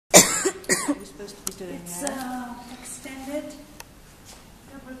doing it's extended,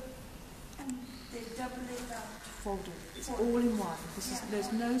 and they double it out. Folded. It's all in one.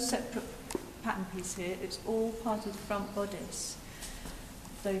 There's no separate pattern piece here. It's all part of the front bodice.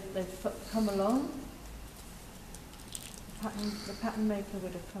 They've come along. The pattern maker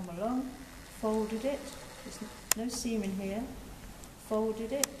would have come along, folded it. There's no seam in here.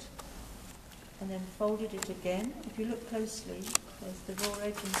 Folded it, and then folded it again. If you look closely, there's the raw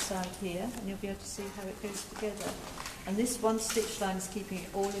edge inside here, and you'll be able to see how it goes together. And this one stitch line is keeping it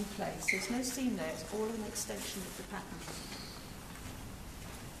all in place. There's no seam there, it's all an extension of the pattern.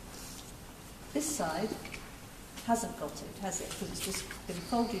 This side hasn't got it, has it? Because it's just been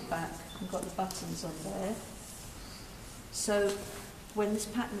folded back and got the buttons on there. So when this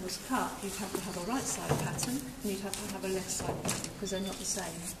pattern was cut, you'd have to have a right side pattern and you'd have to have a left side pattern because they're not the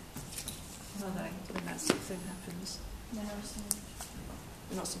same, are they, when that sort of thing happens? They're not symmetrical.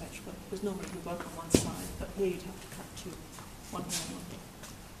 They're not symmetrical, because normally we work on one side, but here you'd have to cut two, one here and one here.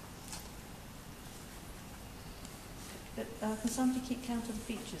 But can somebody keep count of the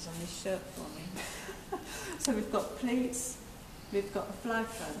features on this shirt for me? So we've got pleats, we've got a flag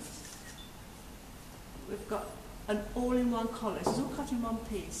front, we've got an all-in-one collar. It's all cut in one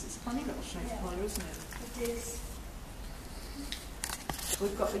piece. It's a funny little shaped collar, isn't it? It is.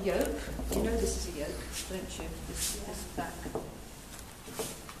 We've got a yoke. You know this is a yoke, don't you? This back.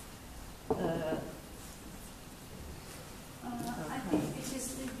 I think it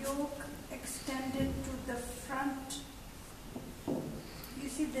is the yoke extended to the front. You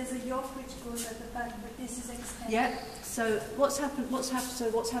see, there's a yoke which goes at the back, but this is extended. Yeah. So what's happened? What's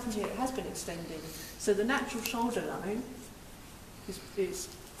happened here? It has been extended. So the natural shoulder line is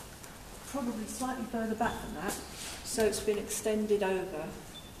probably slightly further back than that. So it's been extended over.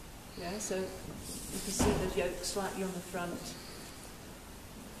 Yeah. So you can see the yoke slightly on the front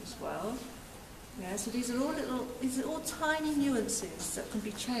as well. Yeah. So these are all tiny nuances that can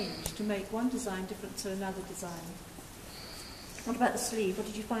be changed to make one design different to another design. What about the sleeve? What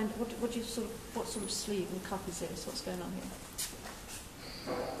did you find? What sort of sleeve and cuff is this? What's going on here?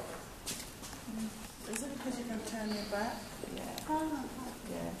 Is it because you can turn your back? Yeah. Ah.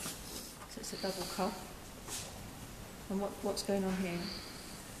 Yeah. So it's a double cuff. And what's going on here?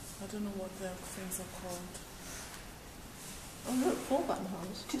 I don't know what the things are called. Oh look, 4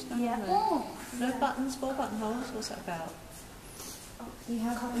 buttonholes. Just down there. Oh. No buttons, 4 buttonholes. What's that about? We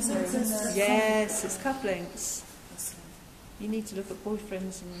have Yes, it's cufflinks. You need to look at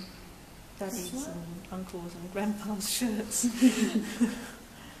boyfriends and daddies and uncles and grandpa's shirts.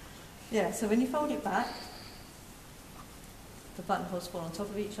 Yeah, so when you fold it back, the buttonholes fall on top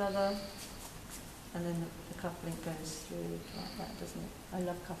of each other, and then the cufflink goes through like that, doesn't it? I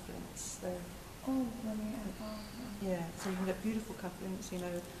love cufflinks. Yeah, so you can get beautiful cufflinks, you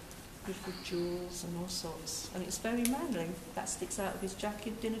know, beautiful jewels and all sorts. And it's very manly. That sticks out of his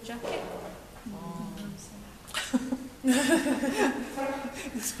jacket, dinner jacket.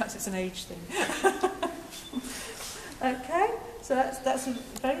 Perhaps it's an age thing. Okay, so that's a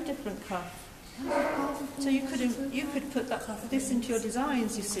very different cuff. So you could put this into your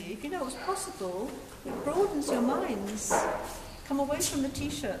designs. You see, if you know what's possible, it broadens your minds. Come away from the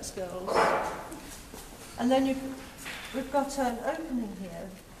t-shirts, girls. And then we've got an opening here,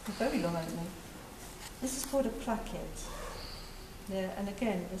 a very long opening. This is called a placket. Yeah, and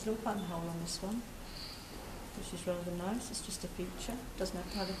again, there's a little buttonhole on this one, which is rather nice. It's just a feature. Doesn't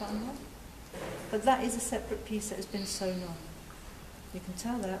have to have a buttonhole. But that is a separate piece that has been sewn on. You can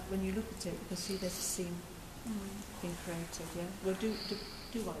tell that when you look at it. You can see there's a seam being created. Yeah, we'll do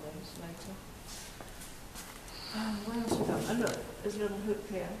one of those later. What else we got? Oh look, there's a little hook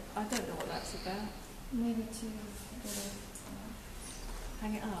here. I don't know what that's about. Maybe to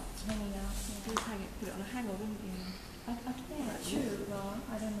hang it up. Hanging up. Yeah. You'd put it on a hanger, wouldn't you? I don't know. True. Well,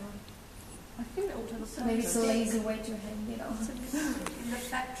 I don't know. I think it ought to have a Maybe it's a lazy way to hang it on. It's a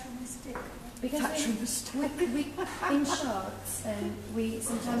factory mistake. Because we in shorts, and we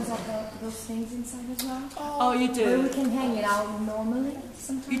sometimes have those things inside as well. Oh, you do? Where we can hang it out normally.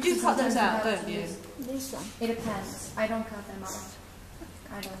 Sometimes. You do cut those out, don't you? This one. It depends. I don't cut them out.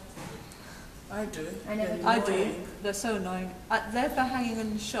 I don't. I do. I never do. I do. They're so annoying. They're for hanging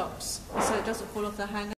in the shops, so it doesn't fall off the hanger.